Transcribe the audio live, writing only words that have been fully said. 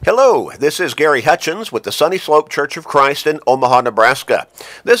Hello, this is Gary Hutchins with the Sunny Slope Church of Christ in Omaha, Nebraska.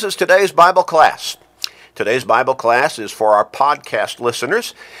 This is today's Bible class. Today's Bible class is for our podcast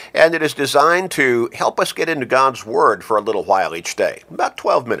listeners, and it is designed to help us get into God's Word for a little while each day, about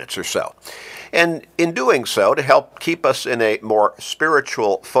 12 minutes or so. And in doing so, to help keep us in a more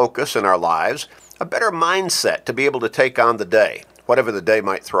spiritual focus in our lives, a better mindset to be able to take on the day, whatever the day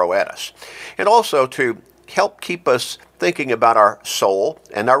might throw at us, and also to help keep us thinking about our soul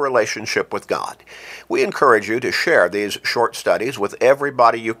and our relationship with God. We encourage you to share these short studies with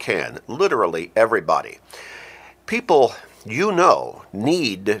everybody you can, literally everybody. People you know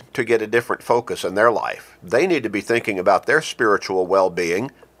need to get a different focus in their life. They need to be thinking about their spiritual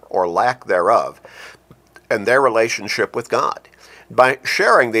well-being, or lack thereof, and their relationship with God. By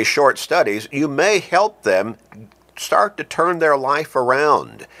sharing these short studies, you may help them start to turn their life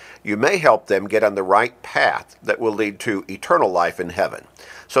around. You may help them get on the right path that will lead to eternal life in heaven.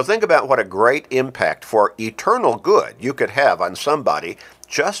 So think about what a great impact for eternal good you could have on somebody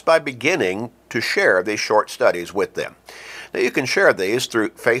just by beginning to share these short studies with them. Now you can share these through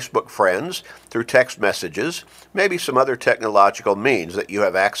Facebook friends, through text messages, maybe some other technological means that you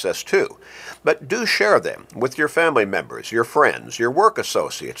have access to. But do share them with your family members, your friends, your work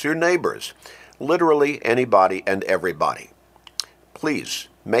associates, your neighbors, literally anybody and everybody. Please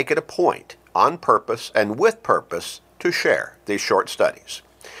make it a point, on purpose and with purpose, to share these short studies.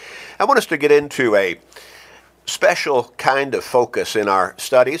 I want us to get into a special kind of focus in our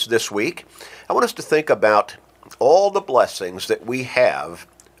studies this week. I want us to think about all the blessings that we have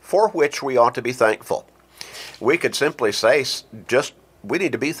for which we ought to be thankful. We could simply say just we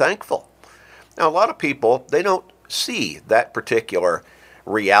need to be thankful. Now, a lot of people, they don't see that particular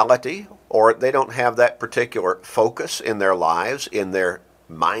reality, or they don't have that particular focus in their lives, in their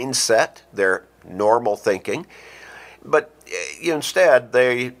mindset, their normal thinking. But instead,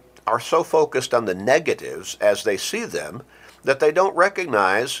 they are so focused on the negatives as they see them that they don't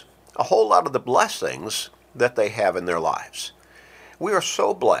recognize a whole lot of the blessings that they have in their lives. We are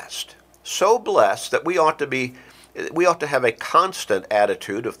so blessed that we ought to have a constant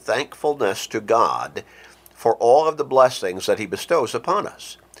attitude of thankfulness to God for all of the blessings that He bestows upon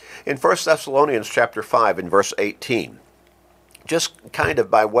us. In 1 Thessalonians chapter 5 and verse 18, just kind of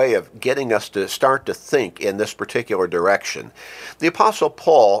by way of getting us to start to think in this particular direction, the Apostle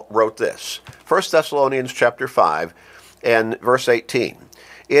Paul wrote this, 1 Thessalonians chapter 5 and verse 18,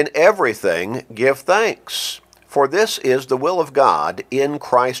 "In everything give thanks, for this is the will of God in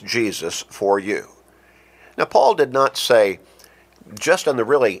Christ Jesus for you." Now, Paul did not say just on the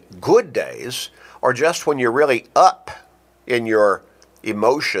really good days, or just when you're really up in your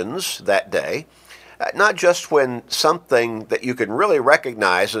emotions that day, not just when something that you can really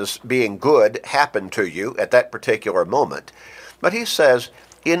recognize as being good happened to you at that particular moment, but he says,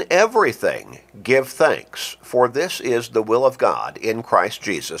 "In everything give thanks, for this is the will of God in Christ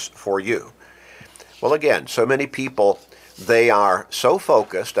Jesus for you." Well, again, so many people, they are so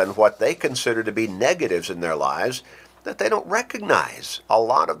focused on what they consider to be negatives in their lives that they don't recognize a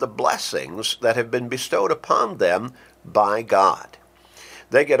lot of the blessings that have been bestowed upon them by God.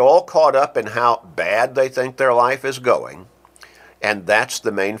 They get all caught up in how bad they think their life is going, and that's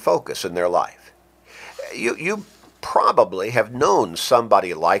the main focus in their life. You probably have known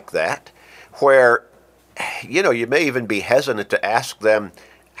somebody like that, where, you may even be hesitant to ask them,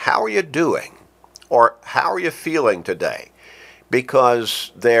 "How are you doing?" or "How are you feeling today?"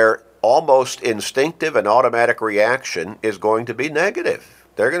 because their almost instinctive and automatic reaction is going to be negative.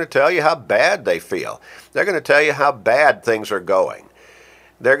 They're going to tell you how bad they feel. They're going to tell you how bad things are going.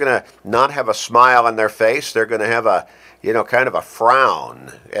 They're going to not have a smile on their face. They're going to have a, kind of a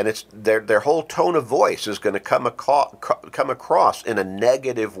frown. And it's their whole tone of voice is going to come across in a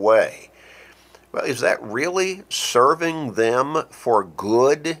negative way. Well, is that really serving them for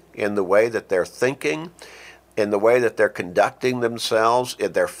good in the way that they're thinking, in the way that they're conducting themselves,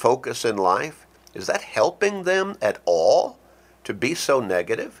 in their focus in life? Is that helping them at all to be so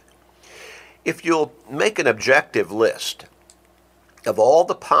negative? If you'll make an objective list of all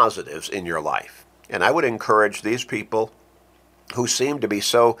the positives in your life, and I would encourage these people who seem to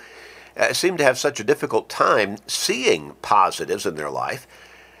have such a difficult time seeing positives in their life,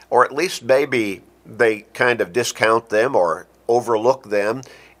 or at least maybe they kind of discount them or overlook them,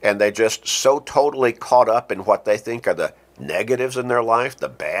 and they just so totally caught up in what they think are the negatives in their life, the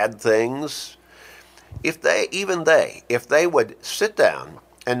bad things. If they would sit down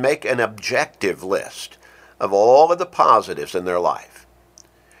and make an objective list of all of the positives in their life,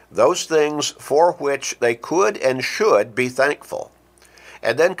 those things for which they could and should be thankful,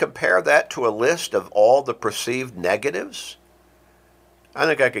 and then compare that to a list of all the perceived negatives, I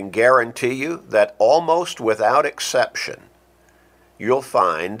think I can guarantee you that almost without exception, you'll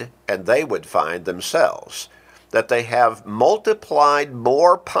find, and they would find themselves, that they have multiplied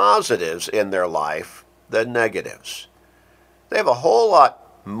more positives in their life than negatives. They have a whole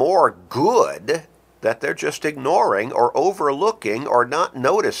lot more good that they're just ignoring or overlooking or not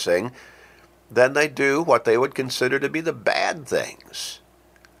noticing than they do what they would consider to be the bad things.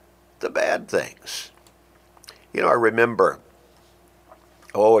 The bad things. You know, I remember,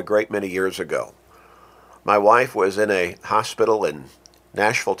 a great many years ago, my wife was in a hospital in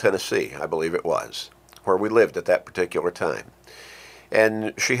Nashville, Tennessee, I believe it was, where we lived at that particular time.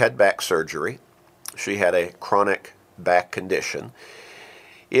 And she had back surgery. She had a chronic back condition.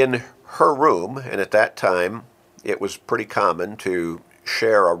 In her room, and at that time it was pretty common to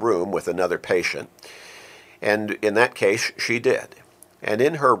share a room with another patient, and in that case she did. And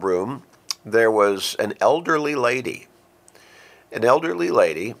in her room there was an elderly lady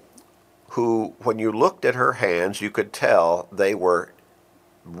who, when you looked at her hands, you could tell they were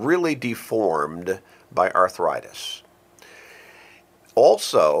really deformed by arthritis.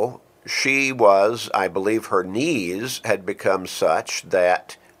 Also, she was, I believe her knees had become such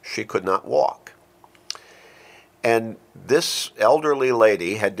that she could not walk. And this elderly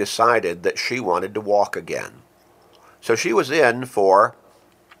lady had decided that she wanted to walk again. So she was in for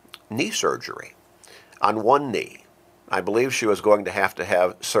knee surgery on one knee. I believe she was going to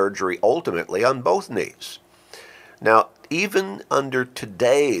have surgery ultimately on both knees. Now, even under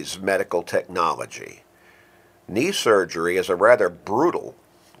today's medical technology, knee surgery is a rather brutal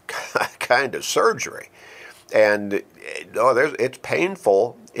kind of surgery. And it's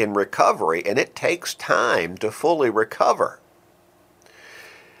painful in recovery, and it takes time to fully recover.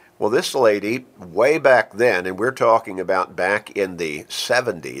 Well, this lady, way back then, and we're talking about back in the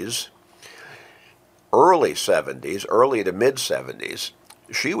 70s, early to mid 70s,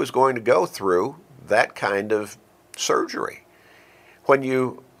 she was going to go through that kind of surgery. When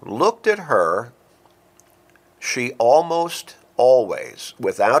you looked at her, she almost always,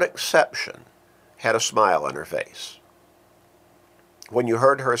 without exception, had a smile on her face. When you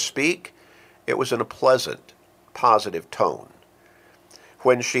heard her speak, it was in a pleasant, positive tone.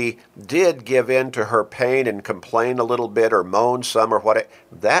 When she did give in to her pain and complain a little bit or moan some or what,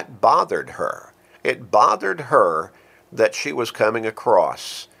 that bothered her. It bothered her that she was coming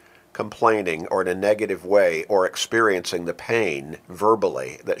across complaining or in a negative way or experiencing the pain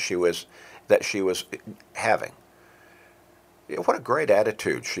verbally that she was having. What a great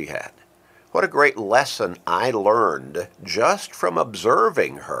attitude she had. What a great lesson I learned just from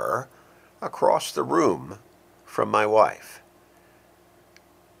observing her across the room from my wife.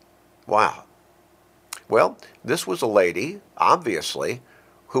 Wow. Well, this was a lady, obviously,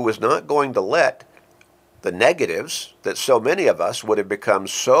 who was not going to let the negatives that so many of us would have become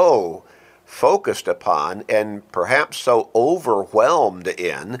so focused upon and perhaps so overwhelmed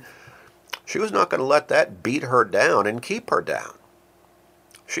in, she was not going to let that beat her down and keep her down.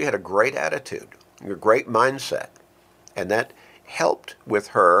 She had a great attitude, a great mindset, and that helped with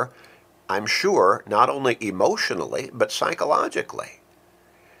her, I'm sure, not only emotionally, but psychologically.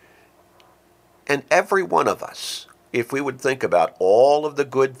 And every one of us, if we would think about all of the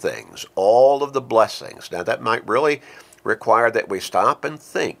good things, all of the blessings, now that might really require that we stop and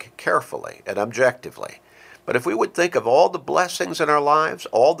think carefully and objectively. But if we would think of all the blessings in our lives,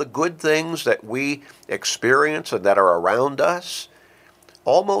 all the good things that we experience and that are around us,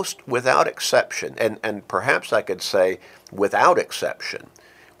 almost without exception, and perhaps I could say without exception,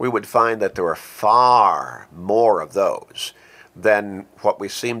 we would find that there are far more of those than what we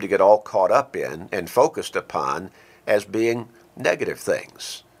seem to get all caught up in and focused upon as being negative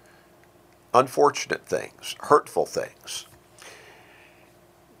things, unfortunate things, hurtful things.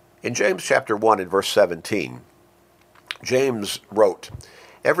 In James chapter 1 and verse 17, James wrote,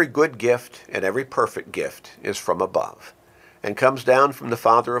 "Every good gift and every perfect gift is from above, and comes down from the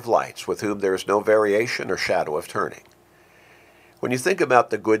Father of lights, with whom there is no variation or shadow of turning." When you think about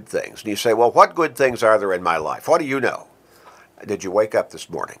the good things, and you say, well, what good things are there in my life? What do you know? Did you wake up this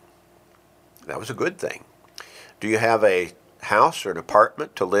morning? That was a good thing. Do you have a house or an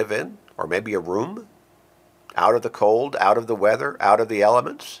apartment to live in, or maybe a room? Out of the cold, out of the weather, out of the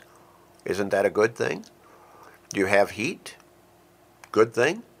elements? Isn't that a good thing? Do you have heat? Good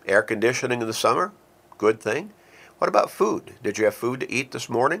thing. Air conditioning in the summer? Good thing. What about food? Did you have food to eat this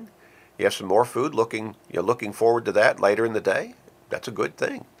morning? You have some more food, you're looking forward to that later in the day? That's a good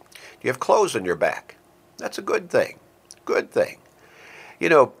thing. Do you have clothes on your back? That's a good thing. Good thing. You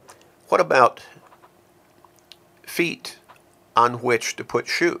know, what about feet on which to put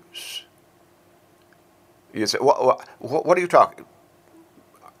shoes? You say, what are you talking?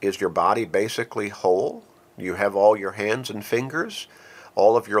 Is your body basically whole? You have all your hands and fingers,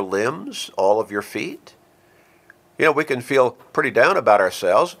 all of your limbs, all of your feet? You know, we can feel pretty down about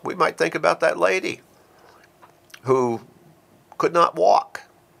ourselves. We might think about that lady who could not walk,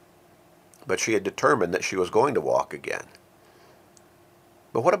 but she had determined that she was going to walk again.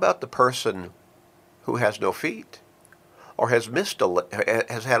 But what about the person who has no feet, or has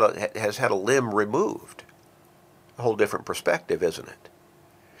had a limb removed? A whole different perspective, isn't it?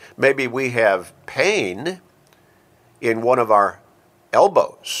 Maybe we have pain in one of our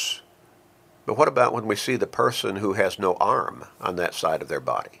elbows. But what about when we see the person who has no arm on that side of their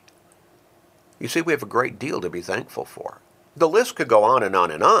body? You see, we have a great deal to be thankful for. The list could go on and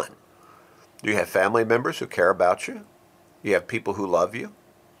on and on. Do you have family members who care about you? You have people who love you?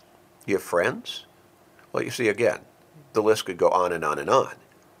 You have friends? Well, you see, again, the list could go on and on and on.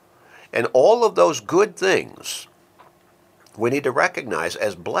 And all of those good things we need to recognize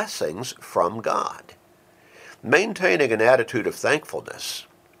as blessings from God. Maintaining an attitude of thankfulness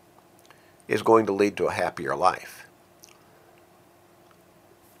is going to lead to a happier life.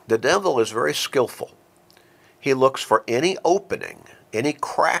 The devil is very skillful. He looks for any opening, any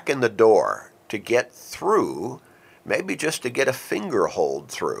crack in the door to get through, maybe just to get a finger hold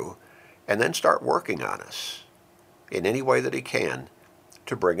through, and then start working on us in any way that he can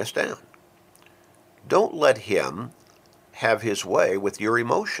to bring us down. Don't let him have his way with your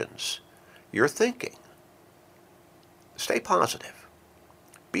emotions, your thinking. Stay positive.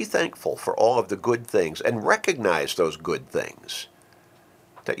 Be thankful for all of the good things and recognize those good things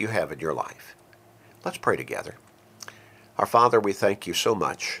that you have in your life. Let's pray together. Our Father, we thank you so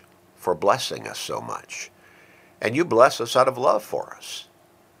much for blessing us so much. And you bless us out of love for us.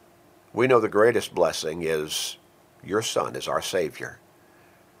 We know the greatest blessing is your Son as our Savior.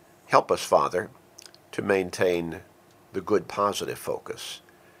 Help us, Father, to maintain the good positive focus,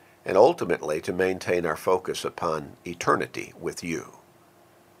 and ultimately to maintain our focus upon eternity with you,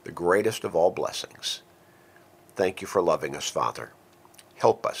 the greatest of all blessings. Thank you for loving us, Father.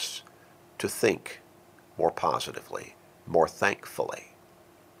 Help us to think more positively, more thankfully.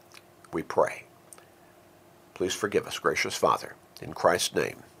 We pray. Please forgive us, gracious Father. In Christ's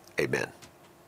name, amen.